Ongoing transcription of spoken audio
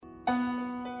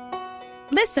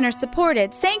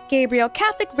Listener-supported St. Gabriel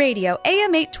Catholic Radio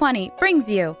AM 820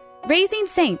 brings you Raising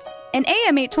Saints, an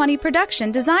AM 820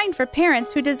 production designed for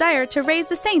parents who desire to raise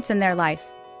the saints in their life.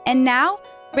 And now,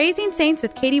 Raising Saints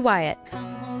with Katie Wyatt.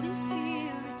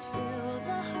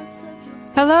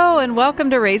 Hello and welcome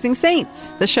to Raising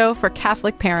Saints, the show for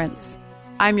Catholic parents.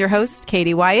 I'm your host,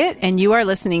 Katie Wyatt, and you are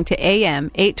listening to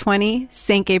AM 820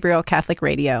 St. Gabriel Catholic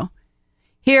Radio.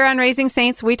 Here on Raising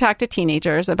Saints, we talk to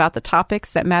teenagers about the topics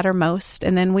that matter most,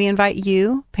 and then we invite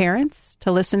you, parents,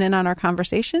 to listen in on our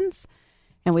conversations.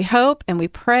 And we hope and we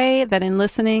pray that in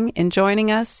listening and joining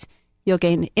us, you'll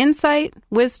gain insight,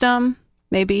 wisdom,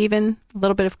 maybe even a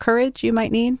little bit of courage you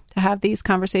might need to have these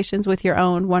conversations with your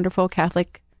own wonderful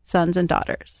Catholic sons and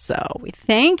daughters. So we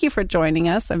thank you for joining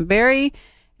us. I'm very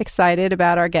excited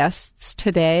about our guests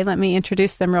today. Let me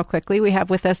introduce them real quickly. We have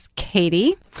with us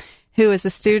Katie, who is a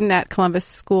student at Columbus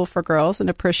School for Girls and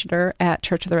a parishioner at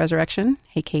Church of the Resurrection.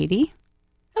 Hey, Katie.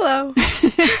 Hello.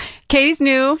 Katie's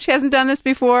new. She hasn't done this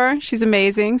before. She's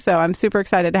amazing, so I'm super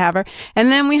excited to have her. And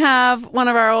then we have one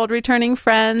of our old returning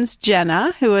friends,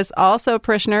 Jenna, who is also a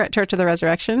parishioner at Church of the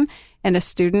Resurrection and a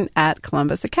student at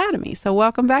Columbus Academy. So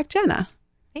welcome back, Jenna.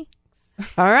 Thanks.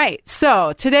 All right.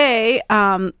 So today,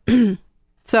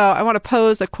 so I want to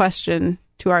pose a question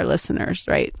to our listeners,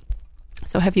 right?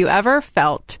 So have you ever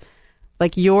felt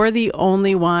like you're the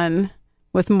only one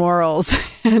with morals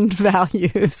and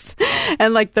values,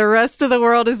 and like the rest of the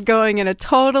world is going in a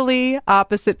totally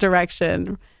opposite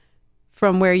direction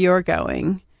from where you're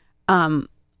going? I'm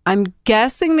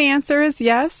guessing the answer is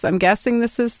yes. I'm guessing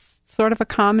this is sort of a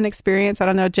common experience. I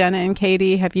don't know, Jenna and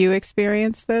Katie, have you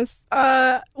experienced this?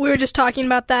 We were just talking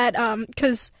about that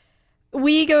because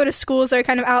we go to schools that are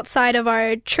kind of outside of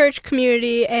our church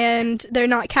community, and they're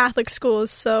not Catholic schools,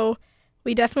 so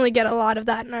we definitely get a lot of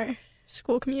that in our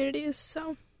school communities.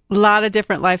 So a lot of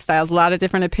different lifestyles, a lot of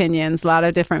different opinions, a lot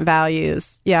of different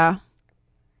values. Yeah.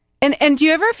 And do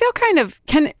you ever feel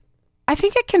I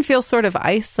think it can feel sort of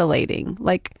isolating.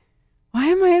 Like, why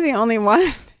am I the only one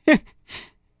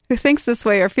who thinks this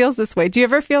way or feels this way? Do you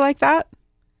ever feel like that?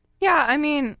 Yeah, I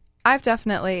mean, I've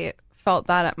definitely felt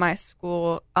that at my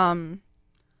school.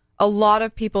 A lot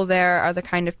of people there are the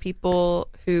kind of people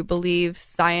who believe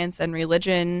science and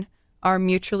religion are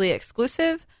mutually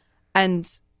exclusive, and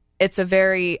it's a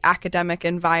very academic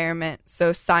environment,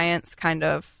 so science kind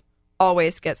of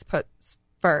always gets put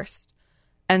first.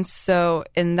 And so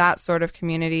in that sort of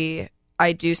community,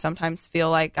 I do sometimes feel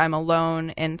like I'm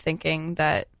alone in thinking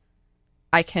that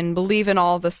I can believe in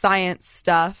all the science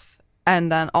stuff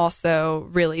and then also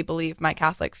really believe my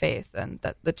Catholic faith, and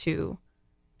that the two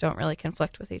don't really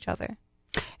conflict with each other.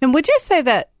 And would you say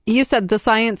that you said the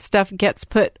science stuff gets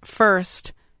put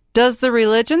first? Does the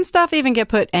religion stuff even get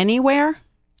put anywhere?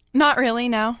 Not really,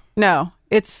 no. No,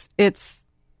 it's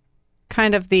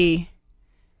kind of the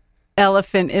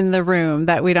elephant in the room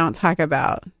that we don't talk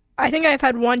about. I think I've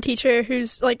had one teacher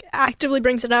who's like actively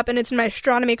brings it up, and it's in my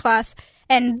astronomy class.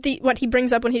 And what he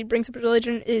brings up when he brings up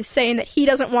religion is saying that he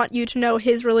doesn't want you to know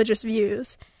his religious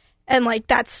views. And like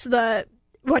that's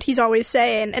what he's always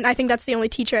saying. And I think that's the only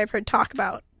teacher I've heard talk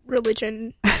about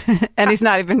religion. And he's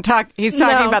not even he's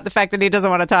talking about the fact that he doesn't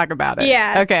want to talk about it.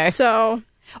 Yeah. Okay. So,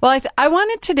 well, I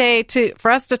wanted today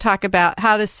for us to talk about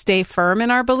how to stay firm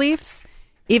in our beliefs,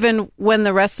 even when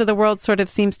the rest of the world sort of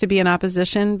seems to be in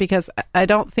opposition, because I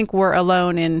don't think we're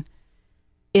alone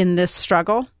in this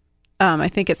struggle. I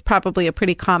think it's probably a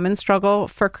pretty common struggle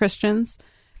for Christians.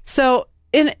 So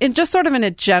in just sort of in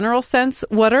a general sense,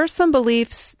 what are some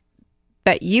beliefs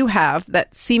that you have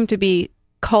that seem to be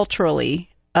culturally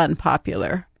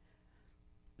unpopular?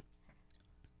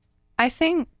 I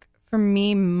think for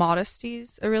me,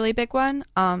 modesty's a really big one.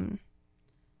 I'm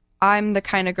the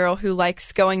kind of girl who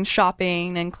likes going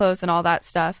shopping and clothes and all that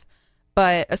stuff.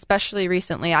 But especially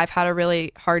recently, I've had a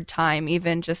really hard time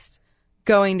even just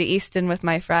going to Easton with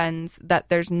my friends, that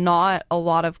there's not a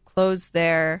lot of clothes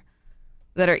there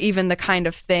that are even the kind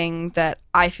of thing that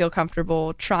I feel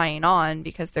comfortable trying on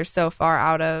because they're so far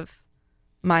out of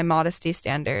my modesty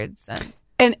standards.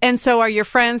 And so are your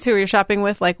friends who you're shopping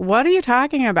with like, what are you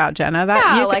talking about, Jenna?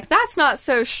 That's not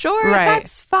so short. Right.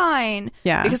 That's fine.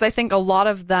 Yeah. Because I think a lot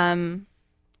of them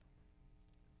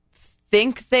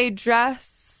think they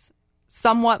dress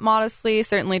somewhat modestly,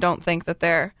 certainly don't think that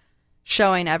they're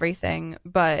showing everything,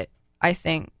 but I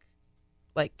think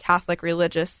like Catholic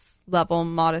religious level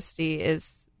modesty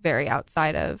is very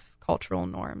outside of cultural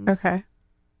norms. Okay.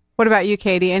 What about you,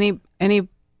 Katie? Any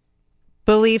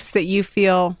beliefs that you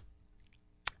feel?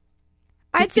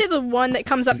 I'd say the one that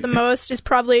comes up the most is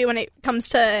probably when it comes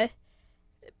to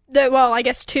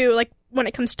when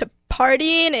it comes to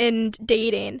partying and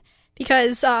dating,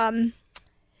 because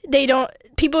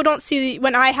people don't see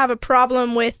when I have a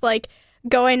problem with like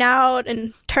going out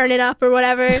and turning up or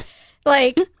whatever,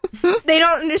 like they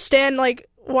don't understand like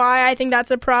why I think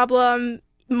that's a problem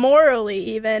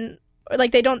morally even, or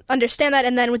like they don't understand that.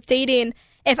 And then with dating,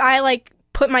 if I like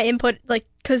put my input, like,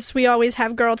 because we always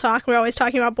have girl talk, we're always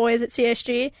talking about boys at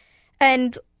CSG,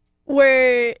 and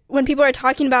when people are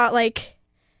talking about like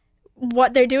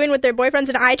what they're doing with their boyfriends,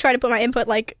 and I try to put my input,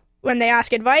 like when they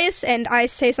ask advice and I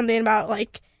say something about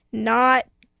like not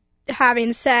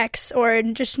having sex or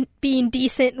just being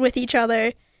decent with each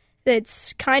other,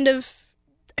 it's kind of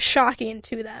shocking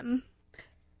to them.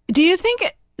 Do you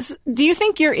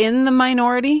think you're in the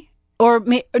minority? Or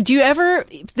do you ever,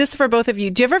 this is for both of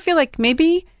you, do you ever feel like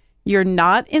maybe you're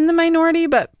not in the minority,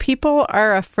 but people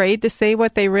are afraid to say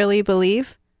what they really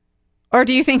believe? Or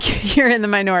do you think you're in the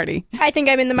minority? I think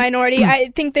I'm in the minority.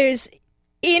 I think there's,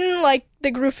 in like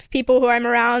the group of people who I'm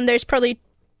around, there's probably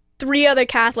 3 other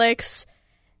Catholics.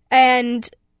 And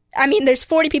I mean, there's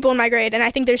 40 people in my grade, and I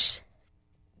think there's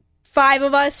 5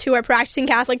 of us who are practicing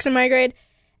Catholics in my grade.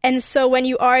 And so when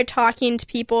you are talking to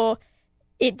people,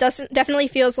 it definitely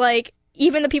feels like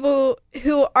even the people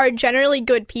who are generally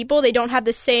good people, they don't have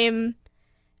the same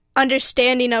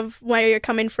understanding of where you're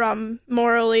coming from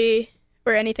morally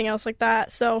or anything else like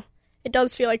that. So it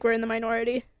does feel like we're in the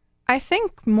minority. I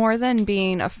think more than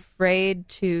being afraid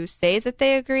to say that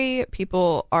they agree,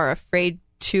 people are afraid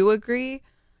to agree.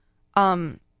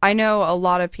 I know a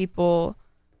lot of people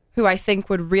who I think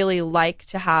would really like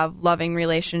to have loving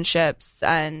relationships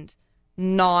and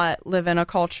not live in a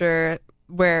culture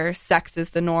where sex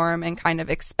is the norm and kind of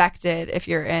expected if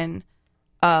you're in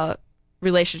a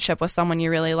relationship with someone you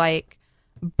really like.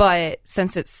 But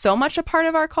since it's so much a part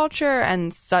of our culture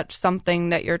and such something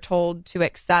that you're told to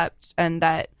accept, and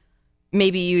that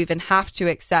maybe you even have to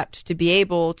accept to be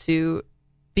able to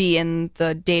be in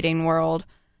the dating world,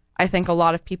 I think a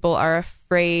lot of people are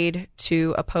afraid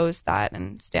to oppose that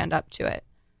and stand up to it.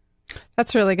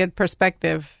 That's really good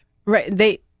perspective.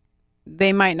 Right.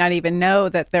 They might not even know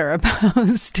that they're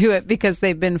opposed to it because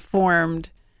they've been formed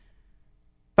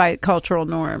by cultural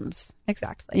norms.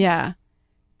 Exactly. Yeah.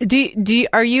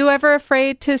 Are you ever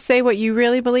afraid to say what you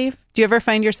really believe? Do you ever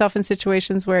find yourself in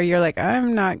situations where you're like,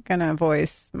 I'm not going to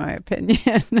voice my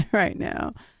opinion right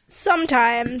now?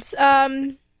 Sometimes.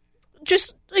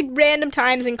 Just like random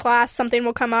times in class, something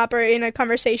will come up, or in a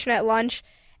conversation at lunch,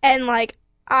 and like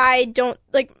I don't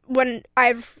like when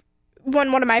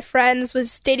one of my friends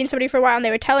was dating somebody for a while and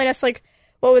they were telling us like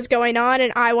what was going on,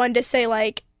 and I wanted to say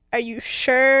like, are you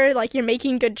sure like you're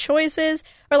making good choices?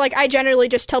 Or like I generally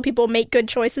just tell people make good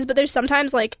choices, but there's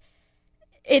sometimes like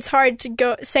it's hard to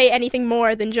go say anything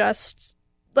more than just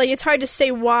like, it's hard to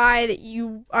say why that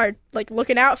you are like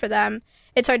looking out for them.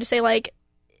 It's hard to say like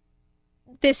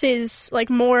this is like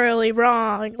morally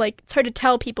wrong. Like it's hard to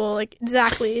tell people like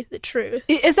exactly the truth.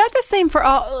 Is that the same for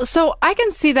all? So I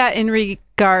can see that in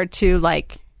regard to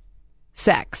like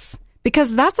sex,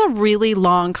 because that's a really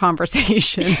long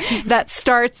conversation that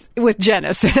starts with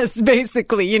Genesis,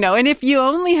 basically, you know, and if you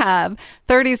only have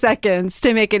 30 seconds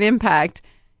to make an impact,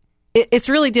 it's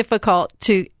really difficult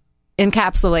to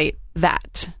encapsulate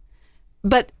that.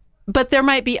 But there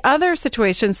might be other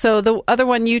situations. So the other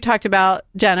one you talked about,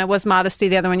 Jenna, was modesty.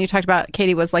 The other one you talked about,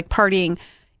 Katie, was like partying.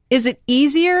 Is it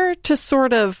easier to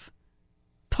sort of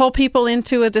pull people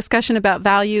into a discussion about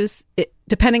values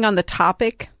depending on the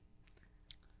topic?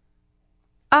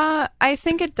 I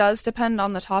think it does depend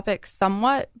on the topic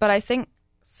somewhat, but I think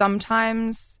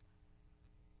sometimes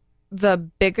the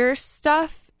bigger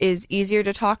stuff is easier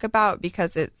to talk about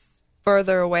because it's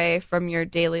further away from your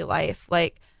daily life.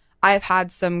 Like, I've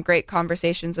had some great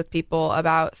conversations with people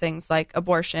about things like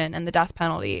abortion and the death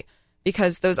penalty,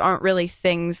 because those aren't really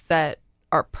things that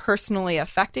are personally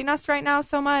affecting us right now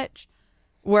so much.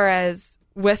 Whereas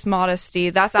with modesty,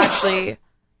 that's actually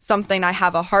something I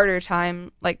have a harder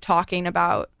time like talking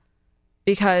about,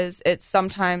 because it's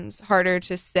sometimes harder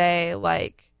to say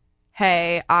like,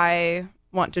 hey, I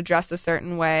want to dress a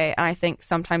certain way. And I think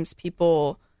sometimes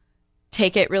people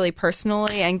take it really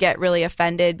personally and get really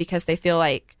offended because they feel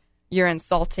like you're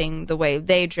insulting the way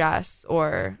they dress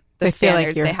or the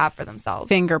standards they have for themselves.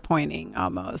 Finger pointing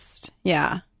almost.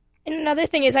 Yeah. And another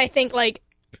thing is, I think like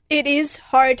it is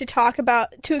hard to talk about,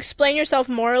 to explain yourself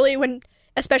morally when,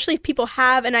 especially if people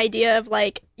have an idea of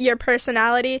like your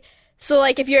personality. So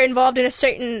like if you're involved in a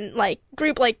certain like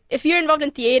group, like if you're involved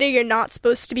in theater, you're not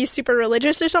supposed to be super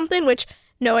religious or something, which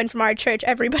no one from our church,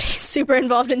 everybody's super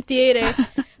involved in theater.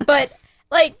 But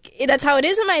like that's how it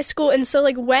is in my school. And so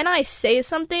like when I say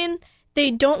something,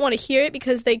 they don't want to hear it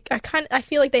because I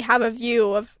feel like they have a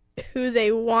view of who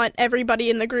they want everybody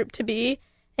in the group to be.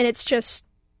 And it's just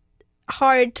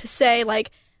hard to say,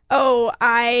 like, oh,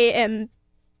 I am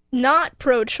not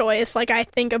pro-choice, like, I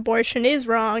think abortion is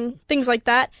wrong, things like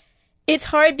that. It's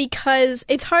hard because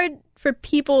it's hard for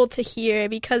people to hear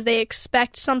because they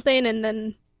expect something and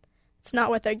then it's not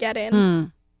what they're getting.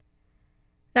 And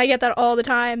I get that all the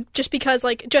time, just because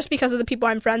of the people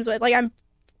I'm friends with. Like, I'm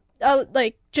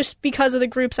just because of the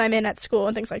groups I'm in at school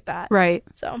and things like that. Right.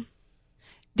 So,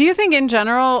 do you think in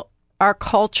general our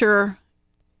culture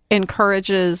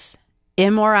encourages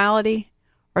immorality,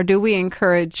 or do we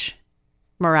encourage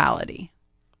morality?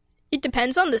 It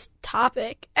depends on this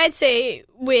topic. I'd say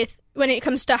when it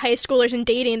comes to high schoolers and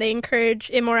dating, they encourage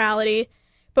immorality.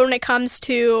 But when it comes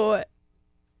to,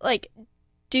 like,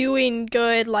 doing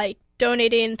good, like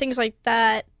donating, things like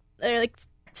that, or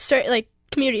like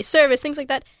community service, things like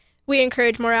that, we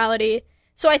encourage morality.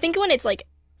 So I think when it's like,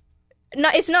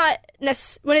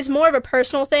 when it's more of a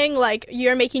personal thing, like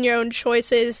you're making your own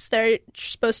choices that are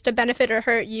supposed to benefit or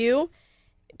hurt you,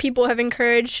 people have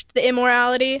encouraged the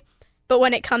immorality. But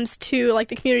when it comes to like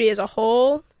the community as a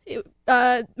whole,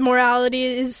 morality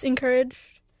is encouraged.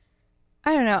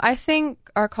 I don't know. I think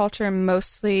our culture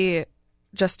mostly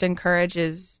just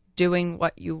encourages doing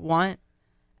what you want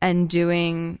and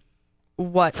doing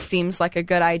what seems like a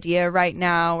good idea right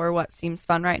now or what seems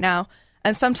fun right now.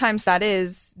 And sometimes that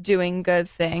is doing good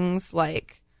things.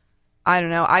 Like, I don't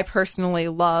know, I personally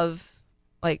love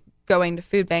like going to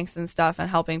food banks and stuff and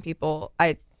helping people.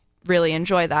 I really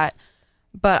enjoy that.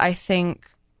 But I think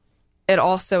it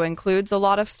also includes a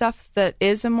lot of stuff that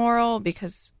is immoral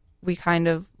because we kind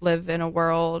of live in a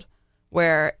world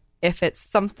where if it's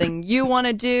something you want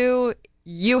to do,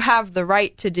 you have the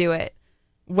right to do it,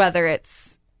 whether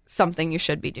it's something you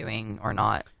should be doing or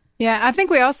not. Yeah, I think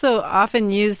we also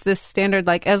often use this standard,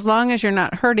 like, as long as you're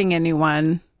not hurting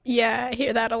anyone. Yeah, I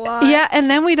hear that a lot. Yeah, and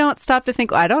then we don't stop to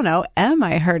think, I don't know, am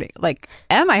I hurting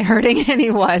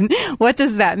anyone? What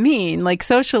does that mean? Like,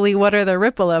 socially, what are the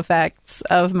ripple effects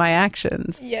of my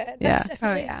actions? Yeah, that's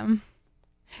definitely. Oh,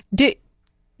 yeah.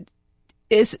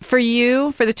 Is for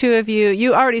the two of you,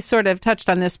 you already sort of touched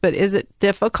on this, but is it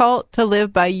difficult to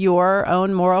live by your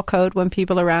own moral code when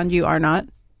people around you are not?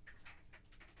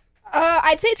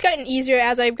 I'd say it's gotten easier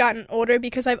as I've gotten older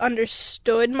because I've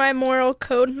understood my moral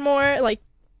code more, like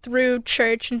through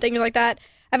church and things like that.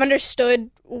 I've understood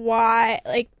why,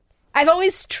 like, I've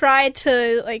always tried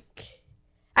to, like,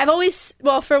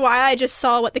 for a while I just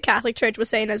saw what the Catholic Church was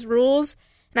saying as rules,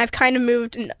 and I've kind of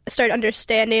moved and started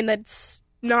understanding that it's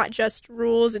not just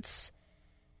rules, it's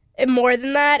more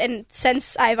than that. And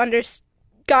since I've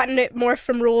gotten it more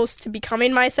from rules to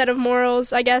becoming my set of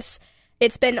morals, I guess,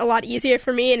 it's been a lot easier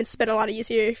for me, and it's been a lot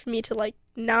easier for me to, like,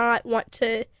 not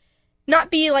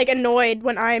be, like, annoyed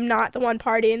when I'm not the one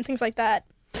partying and things like that.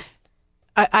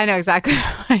 I know exactly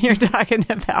what you're talking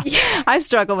about. Yeah. I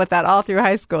struggle with that all through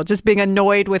high school, just being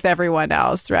annoyed with everyone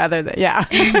else rather than, yeah.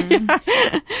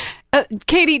 Mm-hmm. Yeah.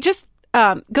 Katie, just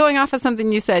going off of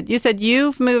something you said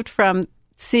you've moved from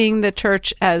seeing the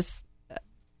church as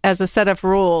a set of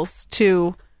rules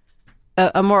to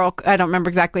a moral. I don't remember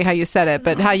exactly how you said it,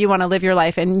 but how you want to live your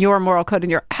life and your moral code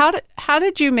and how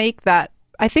did you make that?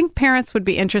 I think parents would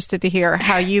be interested to hear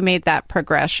how you made that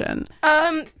progression.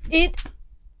 It's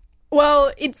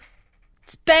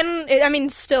been,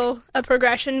 still a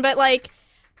progression, but like,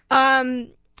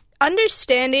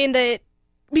 understanding that,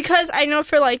 because I know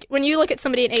for like, when you look at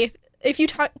somebody in eighth, if you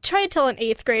try to tell an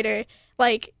eighth grader,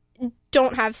 like,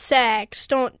 don't have sex,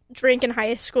 don't drink in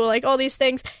high school, like all these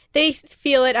things, they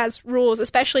feel it as rules,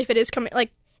 especially if it is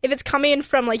if it's coming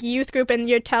from like youth group and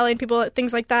you're telling people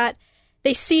things like that,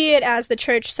 they see it as the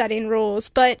church setting rules.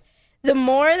 But the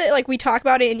more that like we talk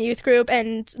about it in youth group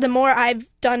and the more I've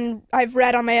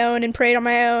read on my own and prayed on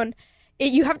my own,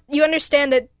 you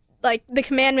understand that like the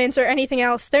commandments or anything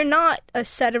else, they are a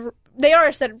set of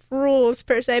rules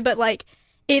per se, but like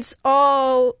it's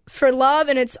all for love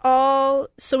and it's all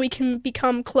so we can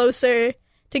become closer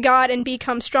to God and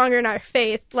become stronger in our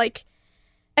faith. Like,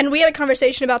 and we had a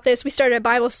conversation about this. We started a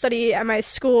Bible study at my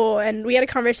school and we had a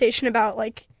conversation about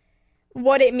like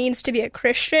what it means to be a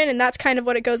Christian, and that's kind of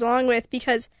what it goes along with,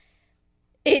 because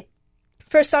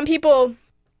for some people,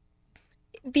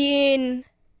 being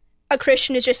a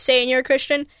Christian is just saying you're a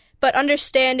Christian, but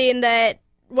understanding that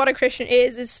what a Christian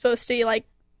is supposed to be like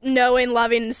knowing,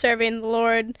 loving, and serving the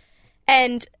Lord,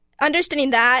 and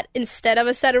understanding that instead of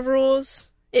a set of rules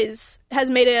has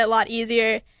made it a lot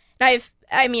easier. And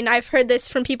I've heard this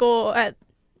from people at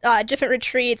different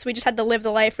retreats. We just had the Live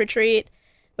the Life retreat,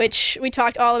 which we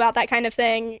talked all about that kind of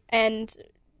thing, and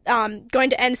going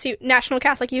to NC, National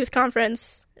Catholic Youth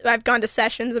Conference, I've gone to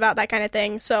sessions about that kind of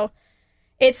thing. So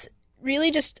it's really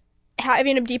just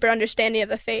having a deeper understanding of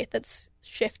the faith that's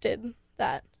shifted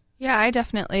that. Yeah, I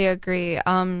definitely agree.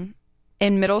 In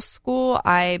middle school,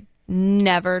 I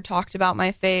never talked about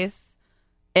my faith.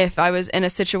 If I was in a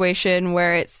situation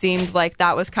where it seemed like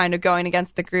that was kind of going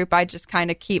against the group, I'd just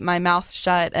kind of keep my mouth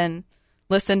shut and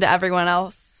listen to everyone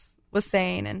else was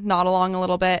saying and nod along a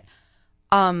little bit.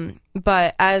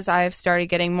 But as I've started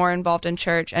getting more involved in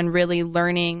church and really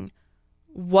learning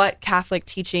what Catholic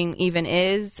teaching even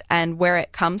is and where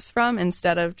it comes from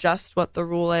instead of just what the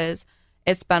rule is,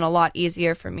 it's been a lot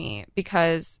easier for me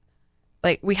because,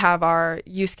 like, we have our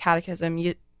youth catechism,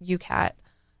 UCAT,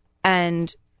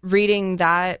 and reading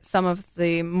that, some of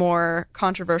the more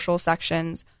controversial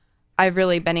sections, I've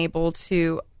really been able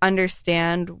to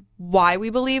understand why we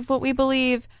believe what we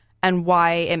believe and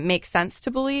why it makes sense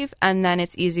to believe. And then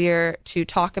it's easier to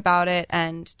talk about it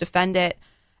and defend it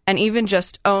and even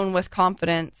just own with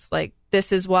confidence, like,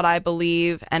 this is what I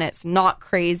believe and it's not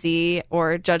crazy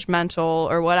or judgmental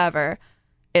or whatever.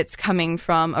 It's coming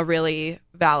from a really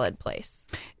valid place.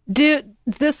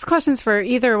 This question's for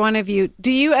either one of you.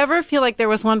 Do you ever feel like there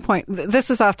was one point, this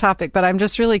is off topic, but I'm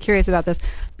just really curious about this.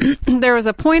 There was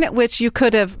a point at which you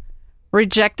could have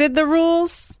rejected the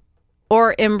rules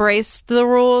or embraced the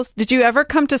rules. Did you ever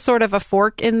come to sort of a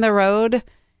fork in the road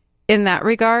in that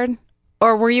regard?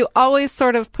 Or were you always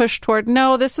sort of pushed toward,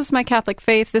 no, this is my Catholic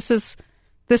faith. This is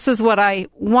what I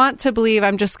want to believe.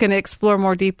 I'm just going to explore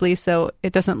more deeply so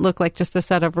it doesn't look like just a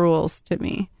set of rules to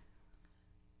me.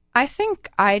 I think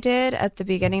I did at the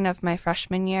beginning of my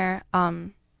freshman year.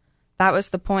 That was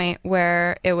the point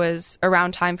where it was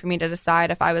around time for me to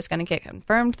decide if I was going to get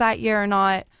confirmed that year or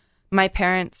not. My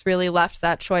parents really left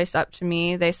that choice up to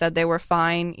me. They said they were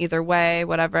fine either way,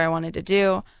 whatever I wanted to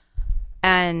do.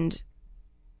 And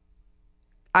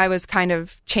I was kind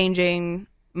of changing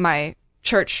my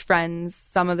church friends.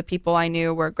 Some of the people I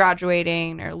knew were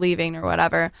graduating or leaving or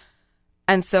whatever.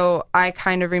 And so I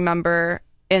kind of remember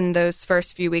in those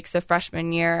first few weeks of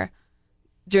freshman year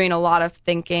doing a lot of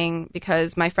thinking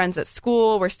because my friends at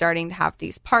school were starting to have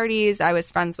these parties. I was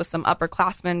friends with some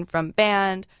upperclassmen from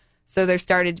band. So there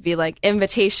started to be like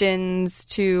invitations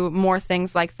to more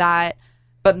things like that.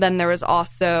 But then there was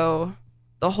also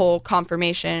the whole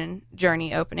confirmation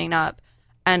journey opening up.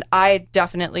 And I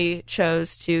definitely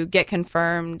chose to get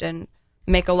confirmed and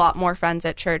make a lot more friends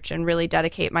at church and really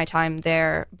dedicate my time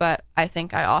there. But I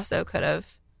think I also could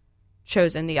have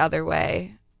chosen the other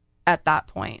way at that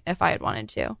point if I had wanted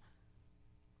to.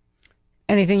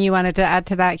 Anything you wanted to add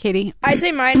to that, Katie? I'd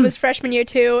say mine was freshman year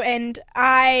too, and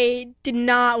I did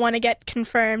not want to get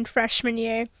confirmed freshman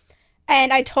year.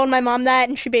 And I told my mom that,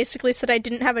 and she basically said I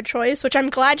didn't have a choice, which I'm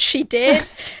glad she did.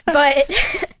 But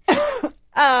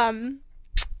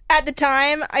at the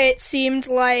time, it seemed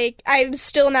like I was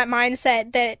still in that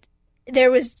mindset that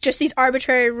there was just these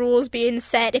arbitrary rules being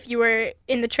set if you were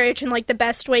in the church, and like the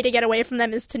best way to get away from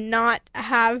them is to not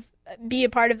be a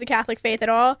part of the Catholic faith at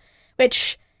all,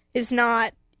 which is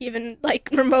not even like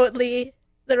remotely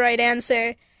the right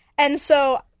answer. And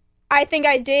so I think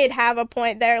I did have a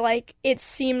point there. Like, it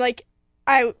seemed like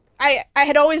I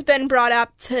had always been brought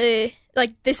up to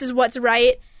like, this is what's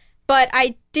right, but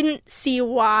I didn't see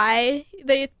why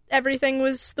everything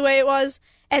was the way it was.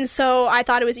 And so I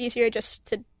thought it was easier just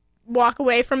to walk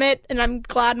away from it, and I'm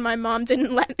glad my mom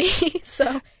didn't let me.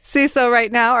 So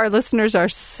right now our listeners are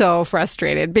so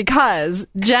frustrated because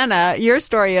Jenna, your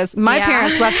story is my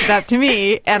parents left it up to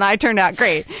me and I turned out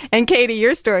great. And Katie,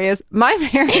 your story is my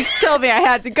parents told me I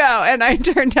had to go and I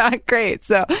turned out great.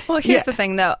 So well, here's the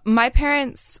thing though. My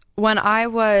parents, when I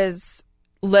was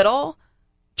little,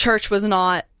 church was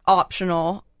not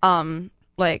optional.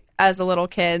 Like, as a little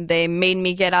kid, they made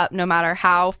me get up no matter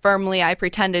how firmly I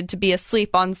pretended to be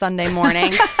asleep on Sunday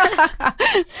morning. And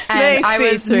I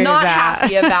was not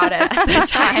happy about it at the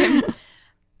time.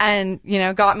 And,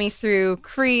 got me through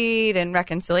creed and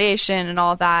reconciliation and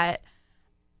all that.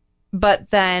 But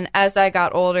then as I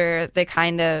got older, they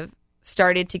kind of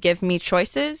started to give me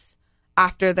choices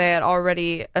after they had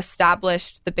already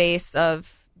established the base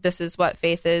of this is what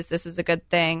faith is, this is a good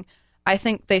thing. I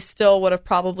think they still would have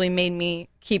probably made me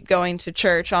keep going to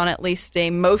church on at least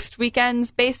a most weekends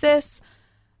basis.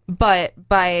 But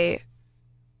by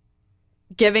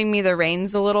giving me the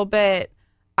reins a little bit,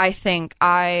 I think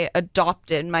I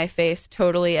adopted my faith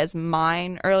totally as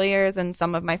mine earlier than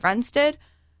some of my friends did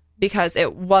because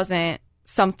it wasn't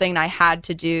something I had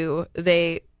to do.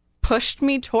 They pushed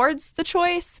me towards the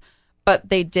choice, but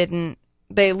they didn't.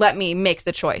 They let me make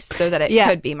the choice so that it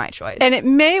could be my choice. And it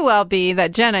may well be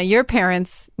that, Jenna, your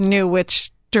parents knew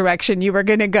which direction you were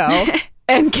going to go.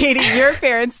 And Katie, your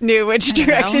parents knew which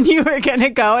direction you were going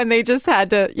to go. And they just had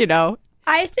to,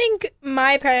 I think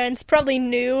my parents probably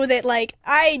knew that, like,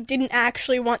 I didn't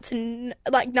actually want to,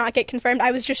 not get confirmed.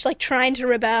 I was just, like, trying to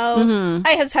rebel. Mm-hmm.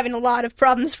 I was having a lot of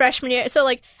problems freshman year. So,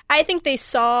 like, I think they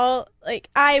saw, like,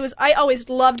 I always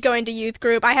loved going to youth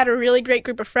group. I had a really great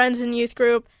group of friends in youth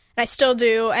group, and I still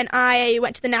do. And I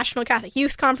went to the National Catholic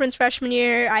Youth Conference freshman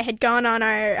year. I had gone on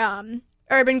our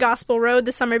Urban Gospel Road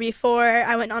the summer before.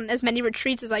 I went on as many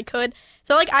retreats as I could.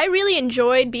 So, like, I really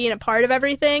enjoyed being a part of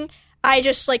everything. I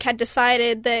just, like, had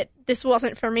decided that this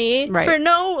wasn't for me. Right. For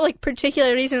no, like,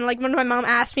 particular reason. Like, when my mom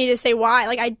asked me to say why,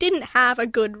 like, I didn't have a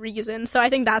good reason. So I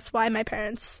think that's why my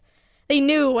parents, they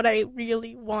knew what I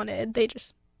really wanted. They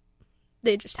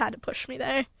just had to push me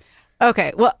there.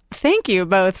 Okay. Well, thank you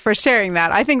both for sharing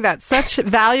that. I think that's such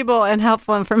valuable and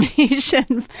helpful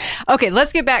information. Okay,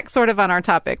 let's get back sort of on our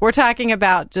topic. We're talking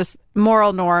about just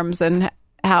moral norms and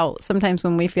how sometimes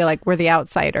when we feel like we're the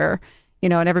outsider, you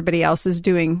know, and everybody else is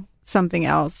doing something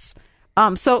else.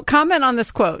 So comment on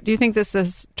this quote. Do you think this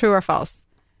is true or false?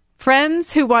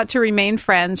 Friends who want to remain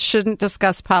friends shouldn't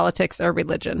discuss politics or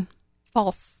religion.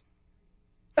 False.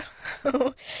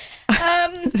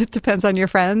 It depends on your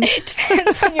friends. It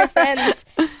depends on your friends.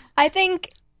 I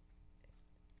think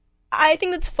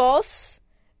that's false,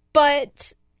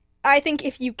 but I think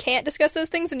if you can't discuss those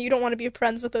things, then you don't want to be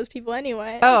friends with those people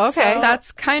anyway. Oh, okay. So,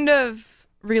 That's kind of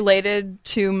related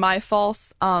to my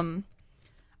false.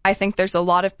 I think there's a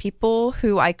lot of people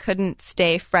who I couldn't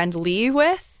stay friendly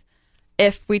with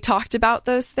if we talked about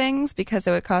those things because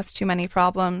it would cause too many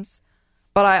problems.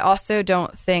 But I also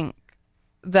don't think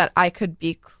that I could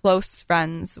be close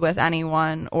friends with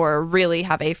anyone or really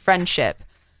have a friendship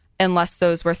unless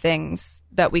those were things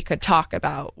that we could talk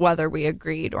about, whether we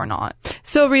agreed or not.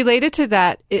 So related to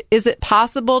that, is it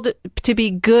possible to be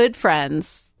good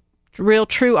friends, real,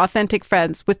 true, authentic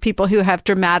friends with people who have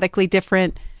dramatically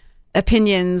different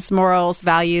opinions, morals,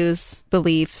 values,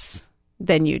 beliefs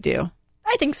than you do?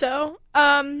 I think so.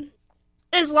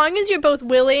 As long as you're both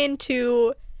willing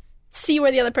to see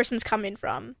where the other person's coming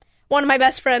from. One of my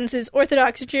best friends is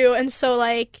Orthodox Jew, and so,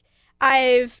 like,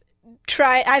 I've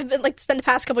been, like, spent the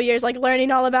past couple years, like,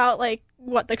 learning all about, like,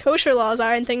 what the kosher laws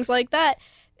are and things like that.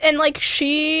 And, like,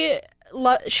 she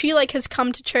like, has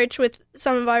come to church with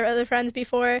some of our other friends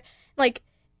before. Like,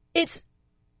 it's...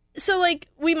 So, like,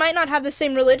 we might not have the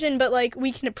same religion, but, like,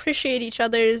 we can appreciate each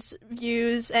other's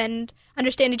views and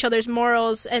understand each other's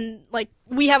morals, and, like,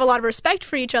 we have a lot of respect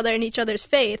for each other and each other's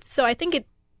faith. So I think it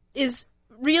is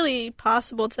really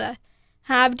possible to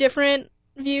have different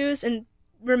views and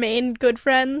remain good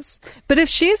friends. But if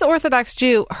she's Orthodox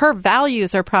Jew, her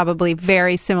values are probably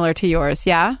very similar to yours,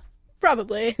 yeah?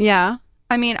 Probably. Yeah.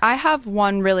 I mean, I have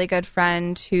one really good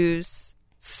friend who's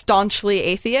staunchly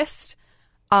atheist,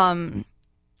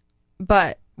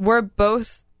 but we're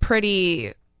both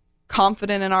pretty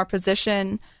confident in our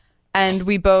position, and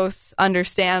we both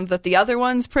understand that the other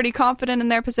one's pretty confident in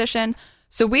their position.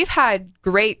 So we've had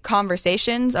great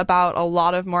conversations about a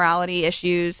lot of morality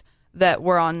issues that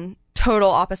we're on total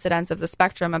opposite ends of the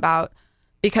spectrum about,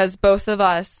 because both of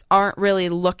us aren't really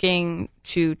looking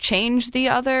to change the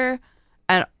other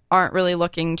and aren't really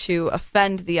looking to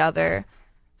offend the other.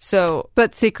 So,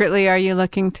 but secretly, are you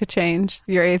looking to change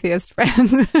your atheist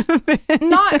friend?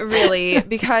 Not really,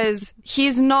 because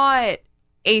he's not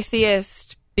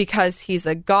atheist because he's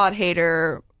a God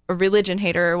hater, a religion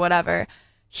hater, or whatever.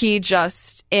 He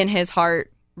just, in his heart,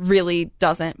 really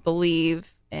doesn't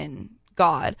believe in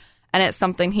God. And it's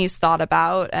something he's thought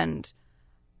about, and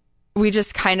we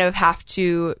just kind of have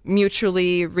to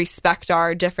mutually respect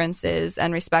our differences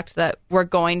and respect that we're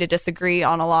going to disagree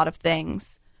on a lot of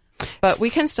things. But we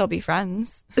can still be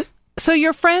friends. So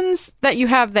your friends that you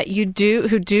have that you do,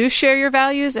 who do share your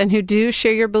values and who do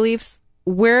share your beliefs,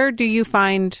 where do you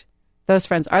find those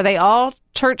friends? Are they all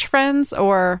church friends,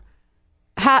 or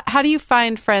how do you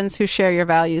find friends who share your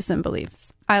values and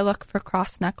beliefs? I look for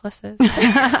cross necklaces.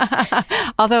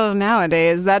 Although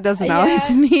nowadays that doesn't always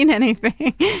mean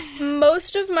anything.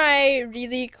 Most of my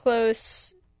really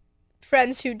close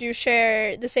friends who do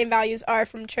share the same values are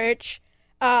from church.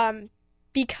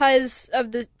 Because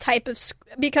of the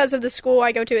school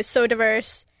I go to is so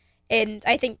diverse, and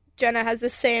I think Jenna has the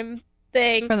same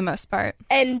thing for the most part.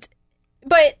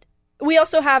 But we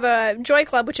also have a Joy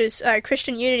Club, which is a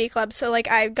Christian Unity Club. So, like,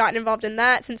 I've gotten involved in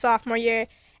that since sophomore year,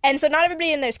 and so not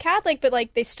everybody in there's Catholic, but,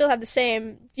 like, they still have the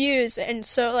same views. And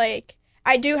so, like,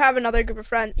 I do have another group of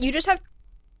friends. You have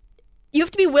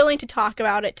to be willing to talk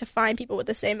about it to find people with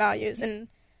the same values, and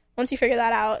once you figure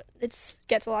that out, it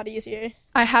gets a lot easier.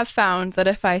 I have found that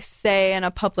if I say in a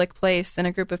public place in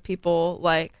a group of people,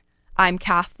 like, I'm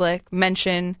Catholic,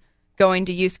 mention going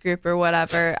to youth group or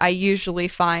whatever, I usually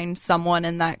find someone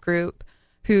in that group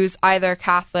who's either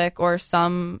Catholic or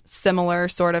some similar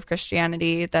sort of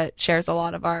Christianity that shares a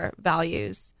lot of our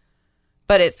values.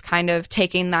 But it's kind of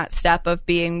taking that step of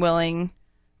being willing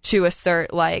to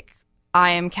assert, like,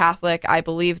 I am Catholic, I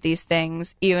believe these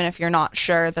things, even if you're not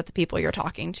sure that the people you're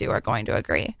talking to are going to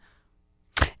agree.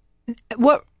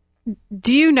 What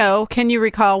do you know? Can you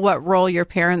recall what role your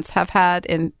parents have had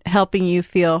in helping you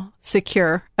feel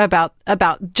secure about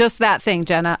just that thing,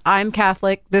 Jenna? I'm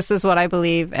Catholic. This is what I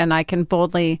believe, and I can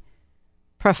boldly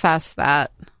profess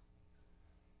that.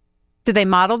 Did they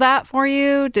model that for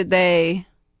you? Did they?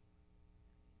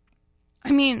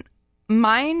 I mean,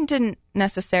 mine didn't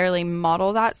necessarily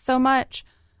model that so much,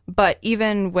 but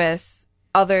even with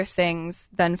other things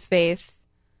than faith,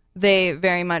 they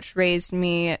very much raised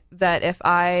me that if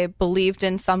I believed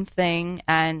in something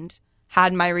and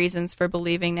had my reasons for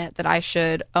believing it, that I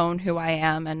should own who I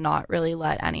am and not really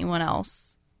let anyone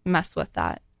else mess with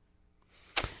that.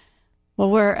 Well,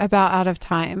 we're about out of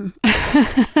time,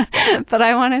 but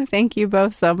I want to thank you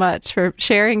both so much for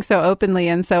sharing so openly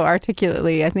and so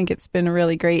articulately. I think it's been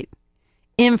really great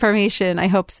information, I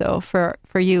hope so, for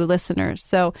you listeners.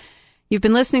 So you've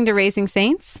been listening to Raising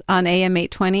Saints on AM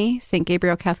 820, St.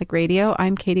 Gabriel Catholic Radio.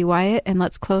 I'm Katie Wyatt, and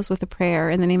let's close with a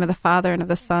prayer. In the name of the Father, and of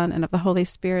the Son, and of the Holy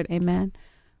Spirit, amen.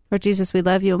 Lord Jesus, we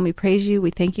love you and we praise you. We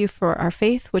thank you for our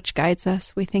faith, which guides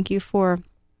us. We thank you for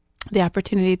the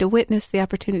opportunity to witness, the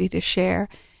opportunity to share.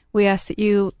 We ask that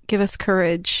you give us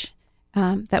courage,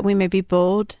 that we may be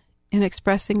bold in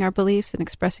expressing our beliefs and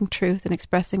expressing truth and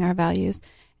expressing our values,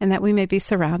 and that we may be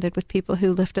surrounded with people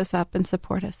who lift us up and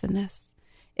support us in this.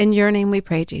 In your name we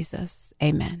pray, Jesus.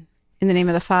 Amen. In the name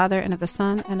of the Father, and of the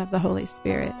Son, and of the Holy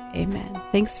Spirit. Amen.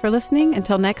 Thanks for listening.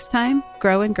 Until next time,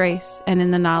 grow in grace and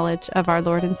in the knowledge of our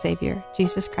Lord and Savior,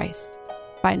 Jesus Christ.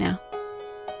 Bye now.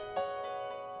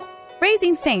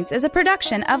 Raising Saints is a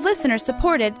production of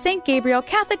listener-supported St. Gabriel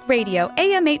Catholic Radio,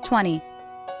 AM 820.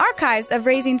 Archives of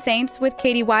Raising Saints with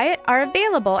Katie Wyatt are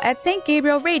available at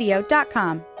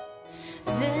stgabrielradio.com.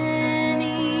 Veni,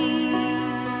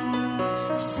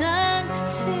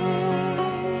 Sancte